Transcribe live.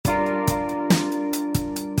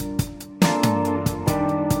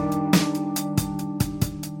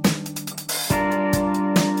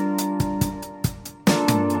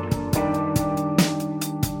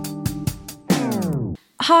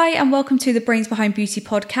and welcome to the Brains Behind Beauty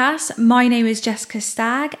podcast. My name is Jessica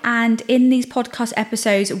Stagg, and in these podcast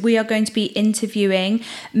episodes, we are going to be interviewing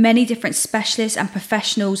many different specialists and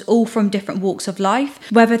professionals, all from different walks of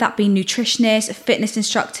life, whether that be nutritionists, fitness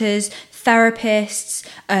instructors, therapists,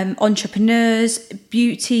 entrepreneurs,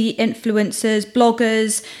 beauty influencers,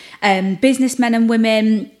 bloggers, businessmen and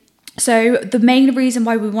women. So the main reason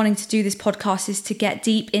why we're wanting to do this podcast is to get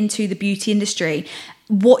deep into the beauty industry,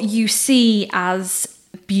 what you see as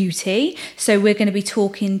beauty. So we're going to be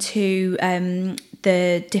talking to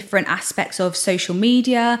the different aspects of social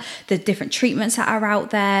media, the different treatments that are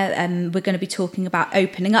out there. We're going to be talking about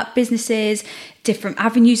opening up businesses, different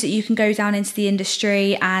avenues that you can go down into the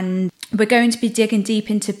industry, and we're going to be digging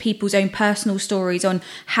deep into people's own personal stories on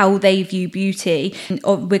how they view beauty.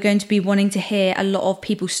 We're going to be wanting to hear a lot of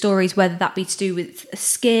people's stories, whether that be to do with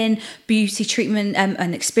skin, beauty treatment,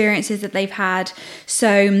 and experiences that they've had.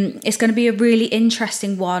 So it's going to be a really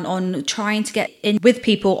interesting one on trying to get in with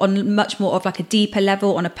people on much more of like a deeper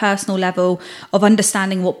level, on a personal level of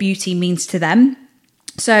understanding what beauty means to them.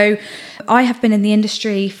 So I have been in the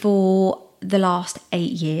industry for the last 8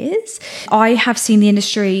 years. I have seen the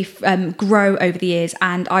industry grow over the years,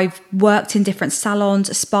 and I've worked in different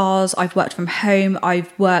salons, spas, I've worked from home,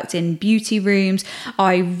 I've worked in beauty rooms,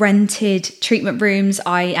 I rented treatment rooms,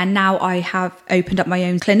 and now I have opened up my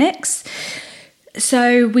own clinics.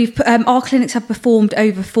 So our clinics have performed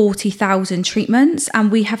over 40,000 treatments,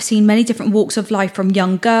 and we have seen many different walks of life, from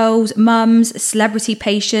young girls, mums, celebrity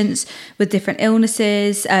patients with different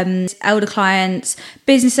illnesses, elder clients,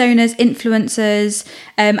 business owners, influencers,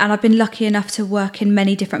 and I've been lucky enough to work in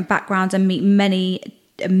many different backgrounds and meet many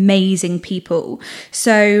amazing people.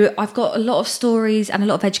 So I've got a lot of stories and a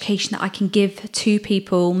lot of education that I can give to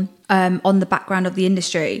people on the background of the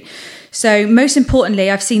industry. So most importantly,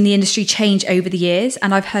 I've seen the industry change over the years,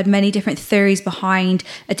 and I've heard many different theories behind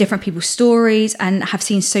different people's stories, and have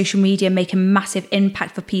seen social media make a massive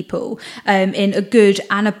impact for people in a good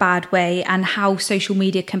and a bad way, and how social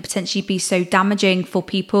media can potentially be so damaging for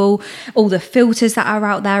people, all the filters that are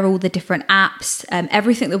out there, all the different apps,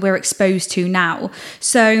 everything that we're exposed to now.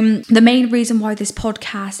 So the main reason why this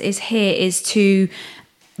podcast is here is to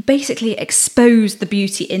basically expose the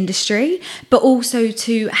beauty industry, but also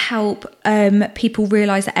to help people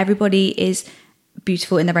realize that everybody is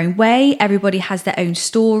beautiful in their own way. Everybody has their own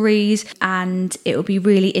stories, and it will be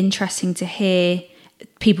really interesting to hear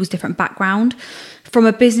people's different background. From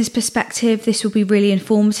a business perspective, this will be really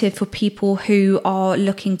informative for people who are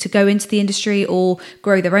looking to go into the industry or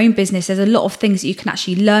grow their own business. There's a lot of things that you can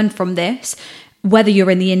actually learn from this, whether you're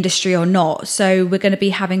in the industry or not. So we're going to be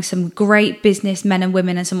having some great businessmen and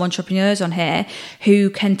women and some entrepreneurs on here who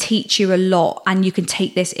can teach you a lot, and you can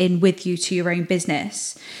take this in with you to your own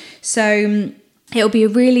business. So it'll be a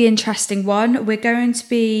really interesting one. We're going to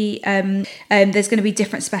be, there's going to be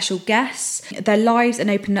different special guests, their lives, and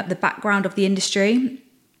opening up the background of the industry.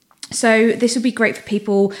 So this will be great for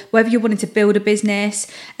people, whether you're wanting to build a business,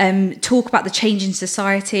 talk about the change in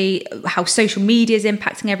society, how social media is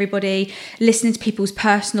impacting everybody, listening to people's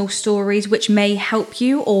personal stories, which may help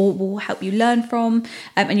you or will help you learn from,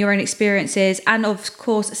 and your own experiences, and of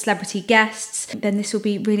course, celebrity guests. Then this will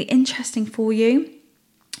be really interesting for you.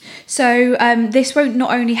 So this won't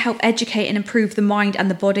not only help educate and improve the mind and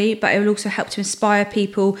the body, but it will also help to inspire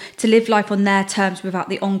people to live life on their terms without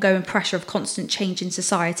the ongoing pressure of constant change in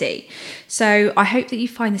society. So I hope that you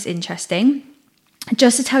find this interesting.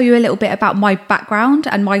 Just to tell you a little bit about my background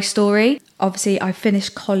and my story. Obviously, I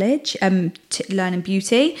finished college learning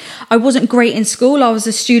beauty. I wasn't great in school. I was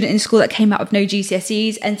a student in school that came out of no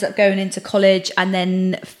GCSEs, ended up going into college, and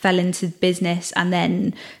then fell into business, and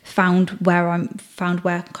then found where I'm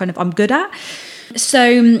good at.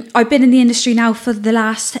 So I've been in the industry now for the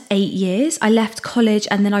last 8 years. I left college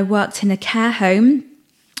and then I worked in a care home.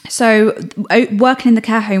 So working in the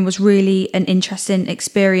care home was really an interesting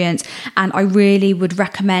experience, and I really would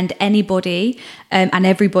recommend anybody and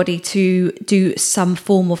everybody to do some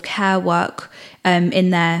form of care work in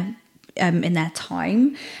their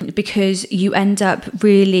time, because you end up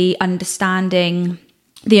really understanding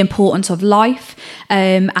the importance of life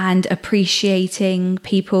and appreciating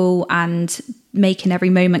people and making every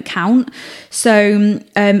moment count. So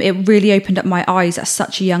it really opened up my eyes at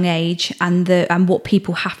such a young age, and what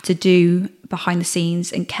people have to do behind the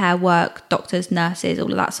scenes in care work, doctors, nurses, all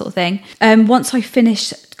of that sort of thing. Once I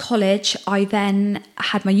finished college, I then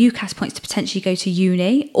had my UCAS points to potentially go to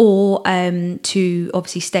uni or to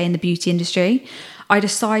obviously stay in the beauty industry. I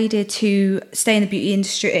decided to stay in the beauty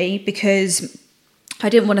industry because I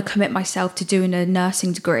didn't want to commit myself to doing a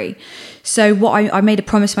nursing degree. So what I made a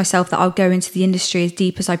promise myself that I'll go into the industry as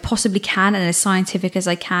deep as I possibly can and as scientific as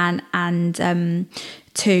I can, and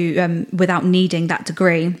without needing that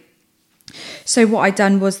degree. So what I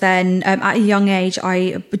done was then at a young age,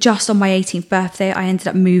 just on my 18th birthday, I ended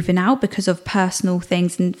up moving out because of personal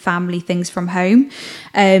things and family things from home.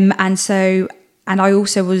 And I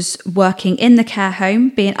also was working in the care home,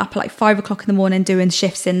 being up at like 5 o'clock in the morning, doing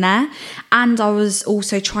shifts in there. And I was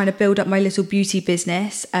also trying to build up my little beauty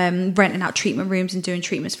business, renting out treatment rooms and doing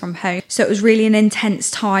treatments from home. So it was really an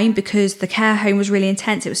intense time because the care home was really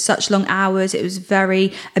intense. It was such long hours. It was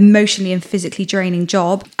very emotionally and physically draining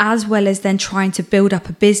job, as well as then trying to build up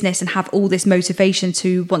a business and have all this motivation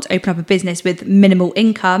to want to open up a business with minimal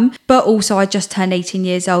income. But also I just turned 18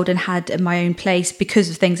 years old and had my own place because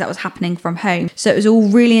of things that was happening from home. So it was all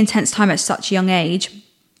really intense time at such a young age.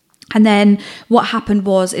 And then what happened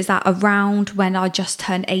is that around when I just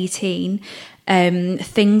turned 18,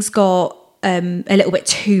 things got a little bit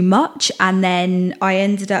too much. And then I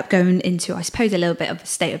ended up going into, I suppose, a little bit of a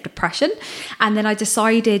state of depression. And then I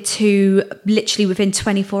decided to literally within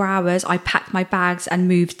 24 hours, I packed my bags and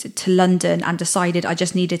moved to London and decided I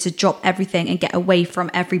just needed to drop everything and get away from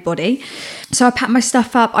everybody. So I packed my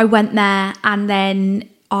stuff up, I went there, and then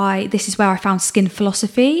this is where I found Skin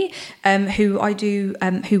Philosophy, we got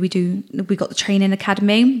the training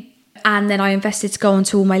academy. And then I invested to go on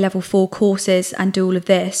to all my level 4 courses and do all of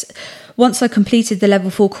this. Once I completed the level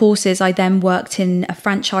 4 courses, I then worked in a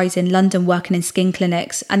franchise in London, working in skin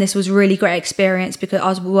clinics. And this was a really great experience because I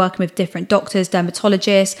was working with different doctors,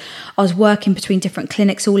 dermatologists. I was working between different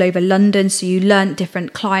clinics all over London. So you learnt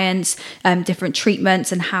different clients, different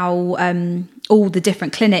treatments, and how all the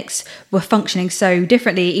different clinics were functioning so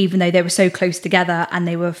differently, even though they were so close together and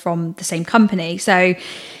they were from the same company. So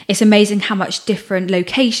it's amazing how much different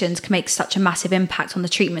locations can make such a massive impact on the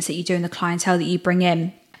treatments that you do and the clientele that you bring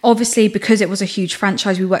in. Obviously, because it was a huge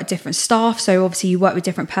franchise, we worked with different staff. So obviously you work with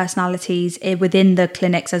different personalities within the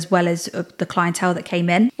clinics as well as the clientele that came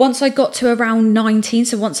in. Once I got to around 19,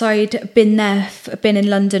 so once I'd been in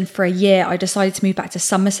London for a year, I decided to move back to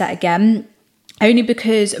Somerset again. Only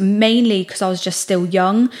mainly because I was just still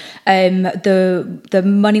young. The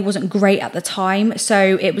money wasn't great at the time.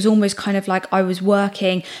 So it was almost kind of like I was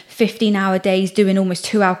working 15-hour days, doing almost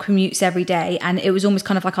 2-hour commutes every day. And it was almost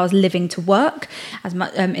kind of like I was living to work as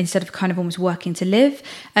much, instead of kind of almost working to live.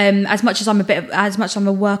 As much as I'm a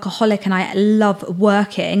workaholic and I love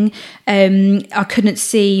working, I couldn't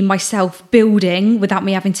see myself building without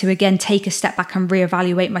me having to again take a step back and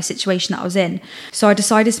reevaluate my situation that I was in. So I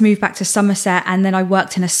decided to move back to Somerset. And then I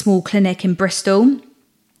worked in a small clinic in Bristol.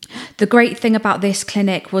 The great thing about this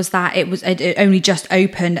clinic was that it only just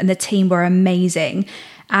opened and the team were amazing.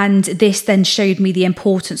 And this then showed me the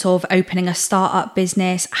importance of opening a startup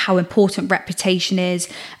business, how important reputation is.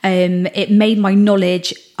 It made my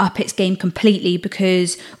knowledge up its game completely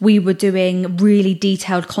because we were doing really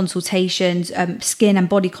detailed consultations, skin and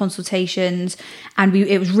body consultations. And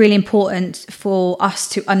it was really important for us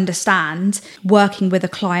to understand working with a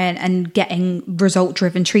client and getting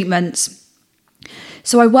result-driven treatments.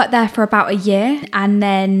 So I worked there for about a year, and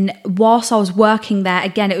then whilst I was working there,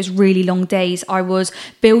 again, it was really long days. I was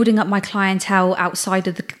building up my clientele outside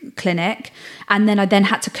of the clinic, and then I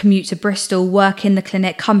had to commute to Bristol, work in the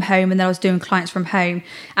clinic, come home, and then I was doing clients from home.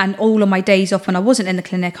 And all of my days off when I wasn't in the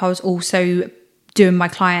clinic, I was also doing my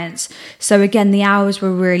clients. So again, the hours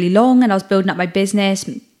were really long and I was building up my business.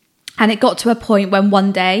 And it got to a point when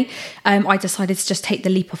one day I decided to just take the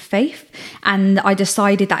leap of faith, and I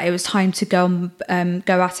decided that it was time to go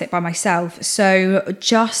at it by myself. So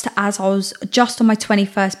just as I was just on my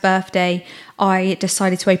 21st birthday, I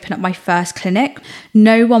decided to open up my first clinic.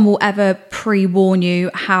 No one will ever pre-warn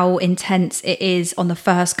you how intense it is on the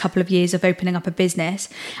first couple of years of opening up a business.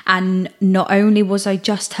 And not only was I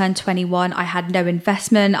just turned 21, I had no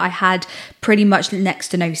investment. I had pretty much next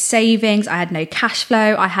to no savings. I had no cash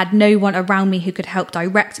flow. I had no one around me who could help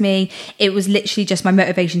direct me. It was literally just my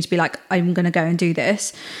motivation to be like, I'm going to go and do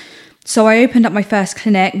this. So I opened up my first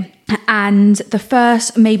clinic, and the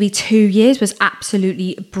first maybe 2 years was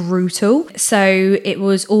absolutely brutal. So it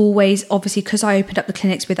was always, obviously, because I opened up the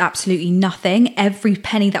clinics with absolutely nothing, every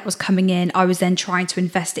penny that was coming in, I was then trying to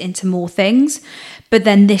invest it into more things. But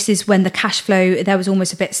then this is when the cash flow, there was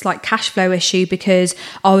almost a bit slight cash flow issue because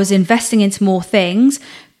I was investing into more things,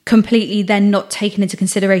 completely then not taking into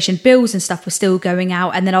consideration bills and stuff were still going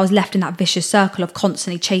out, and then I was left in that vicious circle of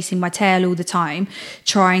constantly chasing my tail all the time,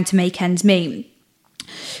 trying to make ends meet.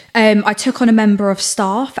 I took on a member of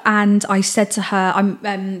staff, and I said to her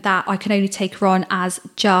that I can only take her on as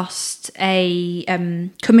just a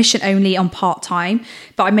commission only on part-time,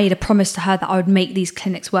 but I made a promise to her that I would make these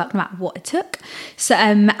clinics work no matter what it took. So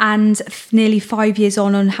and nearly 5 years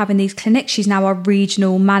on having these clinics, she's now a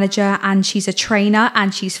regional manager, and she's a trainer,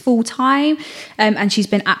 and she's full-time, and she's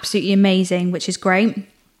been absolutely amazing, which is great.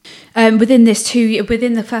 Within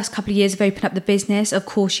the first couple of years of opening up the business, of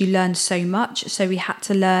course, you learn so much. So we had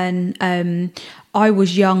to learn. I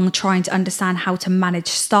was young, trying to understand how to manage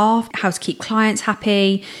staff, how to keep clients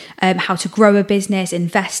happy, how to grow a business,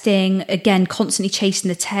 investing, again, constantly chasing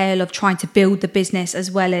the tail of trying to build the business, as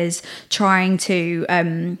well as trying to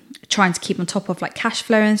keep on top of like cash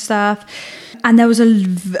flow and stuff. And there was a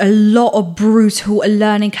lot of brutal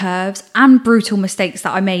learning curves and brutal mistakes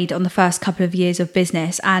that I made on the first couple of years of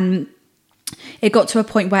business. And it got to a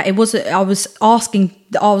point where I was asking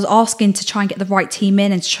to try and get the right team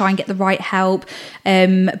in and to try and get the right help.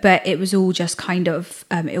 But it was all just it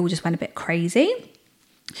all just went a bit crazy.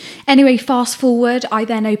 Anyway, fast forward, I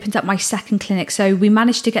then opened up my second clinic. So we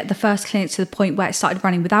managed to get the first clinic to the point where it started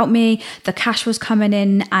running without me. The cash was coming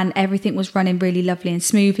in and everything was running really lovely and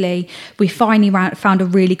smoothly. We finally found a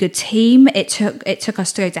really good team. It took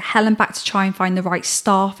us to go to hell and back to try and find the right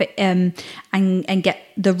staff and get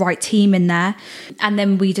the right team in there. And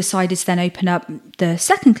then we decided to then open up the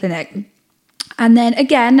second clinic. And then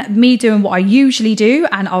again, me doing what I usually do,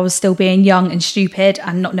 and I was still being young and stupid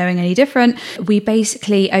and not knowing any different. We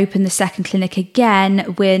basically opened the second clinic again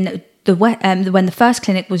when the first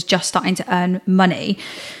clinic was just starting to earn money.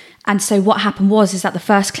 And so what happened was that the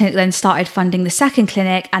first clinic then started funding the second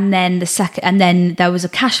clinic, and then there was a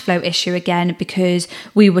cash flow issue again because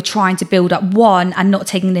we were trying to build up one and not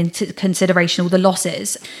taking into consideration all the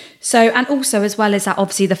losses. So, and also as well as that,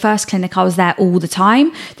 obviously the first clinic I was there all the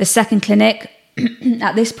time. The second clinic,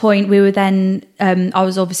 at this point, we were then, I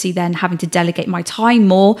was obviously then having to delegate my time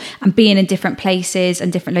more and being in different places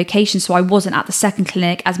and different locations. So I wasn't at the second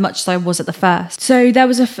clinic as much as I was at the first. So there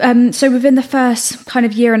was so within the first kind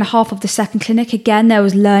of year and a half of the second clinic, again, there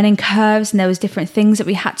was learning curves and there was different things that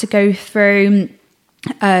we had to go through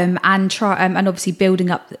and obviously building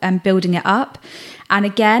it up. And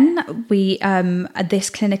again, this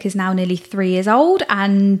clinic is now nearly 3 years old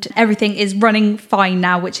and everything is running fine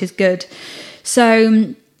now, which is good.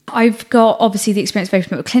 So I've got obviously the experience of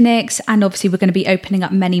opening up clinics, and obviously we're going to be opening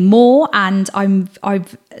up many more. And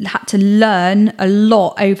I've had to learn a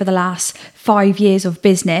lot over the last 5 years of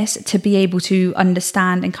business to be able to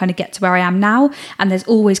understand and kind of get to where I am now. And there's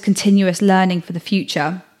always continuous learning for the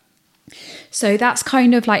future. So that's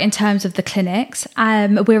kind of like in terms of the clinics.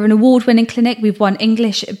 We're an award-winning clinic. We've won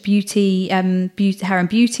English Hair and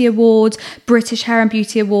Beauty Awards, British Hair and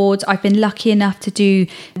Beauty Awards. I've been lucky enough to do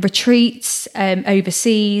retreats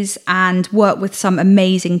overseas and work with some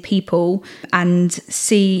amazing people and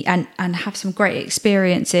see and have some great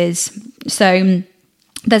experiences. So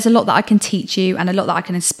there's a lot that I can teach you and a lot that I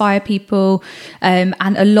can inspire people, and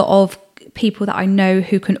a lot of people that I know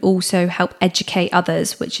who can also help educate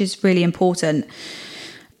others, which is really important.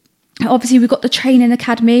 Obviously, we've got the training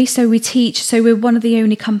academy, so we teach. So we're one of the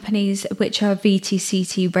only companies which are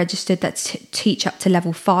VTCT registered that teach up to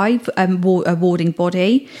level 5 awarding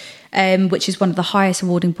body, which is one of the highest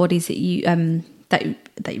awarding bodies that you that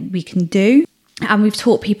we can do. And we've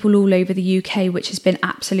taught people all over the UK, which has been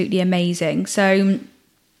absolutely amazing. So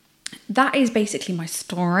that is basically my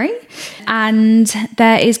story, and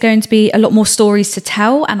there is going to be a lot more stories to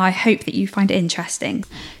tell, and I hope that you find it interesting.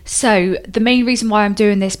 So the main reason why I'm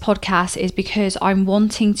doing this podcast is because I'm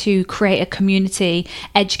wanting to create a community,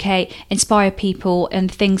 educate, inspire people,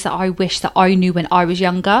 and things that I wish that I knew when I was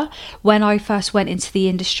younger. When I first went into the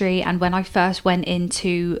industry and when I first went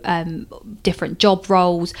into different job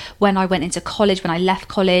roles, when I went into college, when I left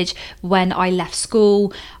college, when I left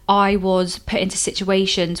school, I was put into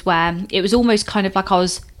situations where it was almost kind of like I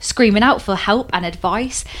was screaming out for help and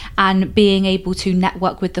advice and being able to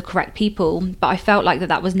network with the correct people, but I felt like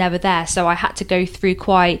that was never there. So I had to go through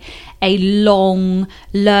quite a long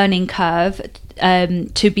learning curve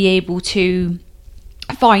to be able to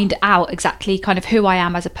find out exactly kind of who I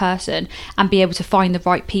am as a person and be able to find the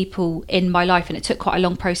right people in my life, and it took quite a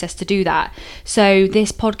long process to do that. So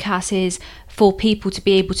this podcast is for people to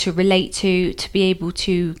be able to relate to be able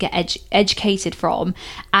to get educated from,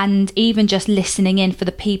 and even just listening in for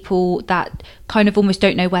the people that kind of almost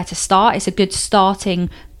don't know where to start. It's a good starting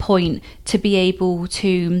point to be able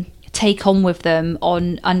to take on with them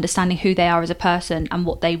on understanding who they are as a person and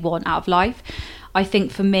what they want out of life. I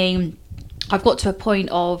think for me, I've got to a point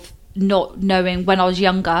of not knowing, when I was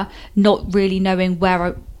younger, not really knowing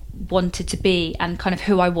where wanted to be and kind of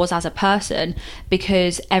who I was as a person,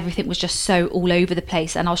 because everything was just so all over the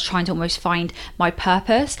place and I was trying to almost find my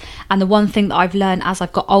purpose. And the one thing that I've learned as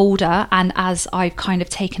I've got older and as I've kind of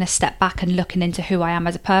taken a step back and looking into who I am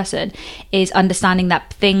as a person is understanding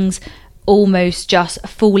that things almost just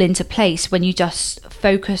fall into place when you just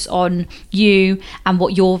focus on you and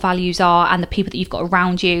what your values are and the people that you've got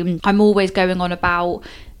around you. I'm always going on about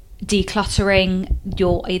decluttering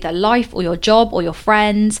your either life or your job or your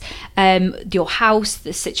friends, your house,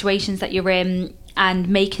 the situations that you're in, and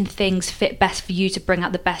making things fit best for you to bring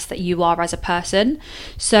out the best that you are as a person.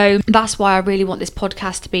 So that's why I really want this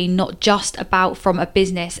podcast to be not just about from a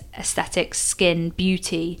business, aesthetics, skin,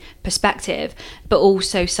 beauty perspective, but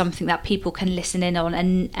also something that people can listen in on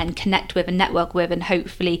and connect with and network with and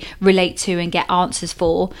hopefully relate to and get answers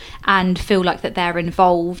for and feel like that they're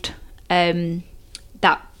involved, that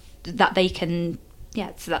they can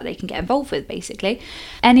so that they can get involved with. Basically,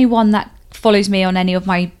 anyone that follows me on any of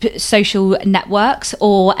my social networks,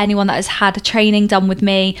 or anyone that has had a training done with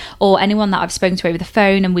me, or anyone that I've spoken to over the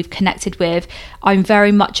phone and we've connected with, I'm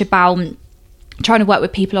very much about trying to work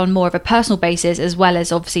with people on more of a personal basis, as well as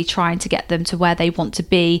obviously trying to get them to where they want to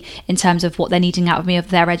be in terms of what they're needing out of me, of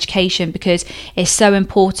their education, because it's so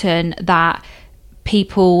important that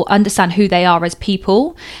people understand who they are as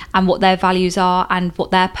people and what their values are and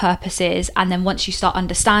what their purpose is. And then once you start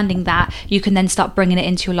understanding that, you can then start bringing it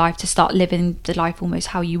into your life to start living the life almost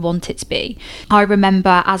how you want it to be. I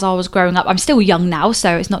remember as I was growing up, I'm still young now,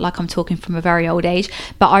 so it's not like I'm talking from a very old age,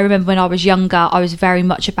 but I remember when I was younger, I was very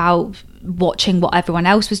much about watching what everyone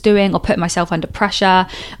else was doing or putting myself under pressure,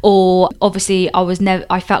 or obviously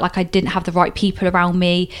I felt like I didn't have the right people around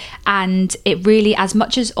me. And it really, as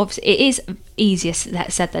much as obviously it is easier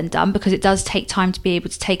said than done, because it does take time to be able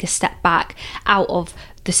to take a step back out of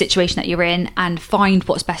the situation that you're in and find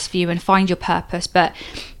what's best for you and find your purpose. But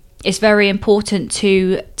it's very important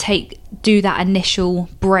to do that initial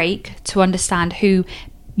break to understand who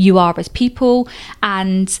you are as people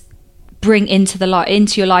and bring into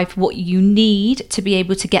your life what you need to be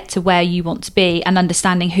able to get to where you want to be, and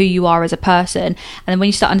understanding who you are as a person. And then when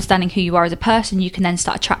you start understanding who you are as a person, you can then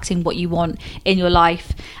start attracting what you want in your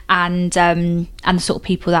life and the sort of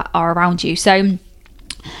people that are around you. So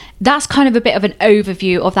that's kind of a bit of an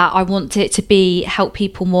overview of that. I want it to help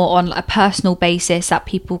people more on a personal basis that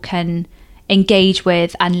people can engage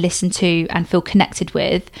with and listen to and feel connected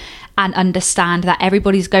with, and understand that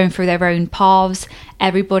everybody's going through their own paths,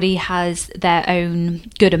 everybody has their own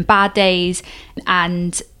good and bad days,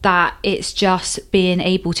 and that it's just being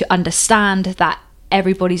able to understand that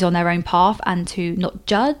everybody's on their own path and to not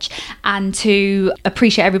judge and to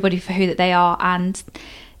appreciate everybody for who that they are. And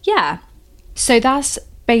so that's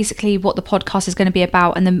basically what the podcast is going to be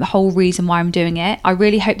about and the whole reason why I'm doing it. I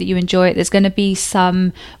really hope that you enjoy it. There's going to be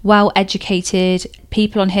some well-educated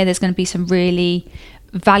people on here. There's going to be some really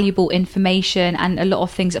valuable information and a lot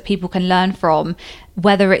of things that people can learn from,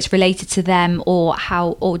 whether it's related to them or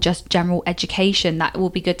just general education. That will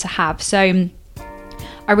be good to have. So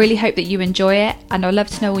I really hope that you enjoy it, and I'd love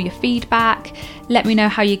to know all your feedback. Let me know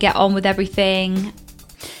how you get on with everything.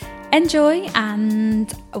 Enjoy,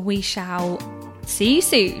 and we shall see you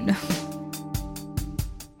soon.